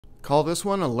Call this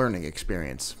one a learning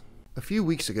experience. A few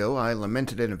weeks ago, I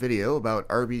lamented in a video about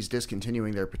Arby's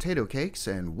discontinuing their potato cakes,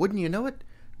 and wouldn't you know it,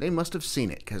 they must have seen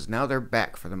it, because now they're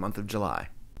back for the month of July.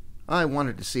 I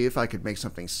wanted to see if I could make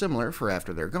something similar for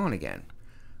after they're gone again.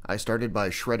 I started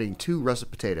by shredding 2 russet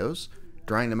potatoes,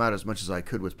 drying them out as much as I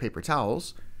could with paper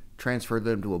towels, transferred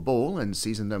them to a bowl and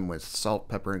seasoned them with salt,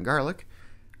 pepper, and garlic.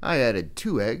 I added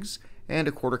 2 eggs and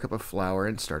a 1/4 cup of flour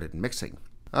and started mixing.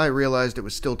 I realized it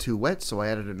was still too wet, so I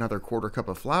added another 1/4 cup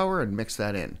of flour and mixed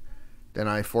that in. Then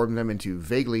I formed them into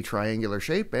vaguely triangular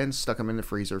shape and stuck them in the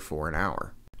freezer for an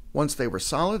hour. Once they were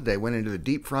solid, they went into the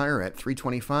deep fryer at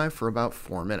 325 for about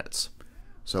 4 minutes.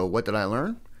 So what did I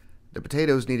learn? The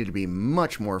potatoes needed to be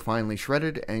much more finely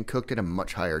shredded and cooked at a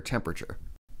much higher temperature.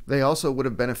 They also would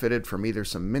have benefited from either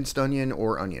some minced onion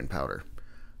or onion powder.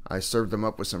 I served them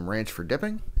up with some ranch for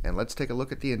dipping, and let's take a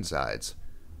look at the insides.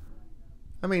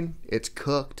 I mean, it's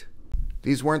cooked.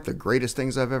 These weren't the greatest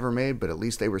things I've ever made, but at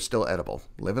least they were still edible.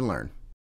 Live and learn.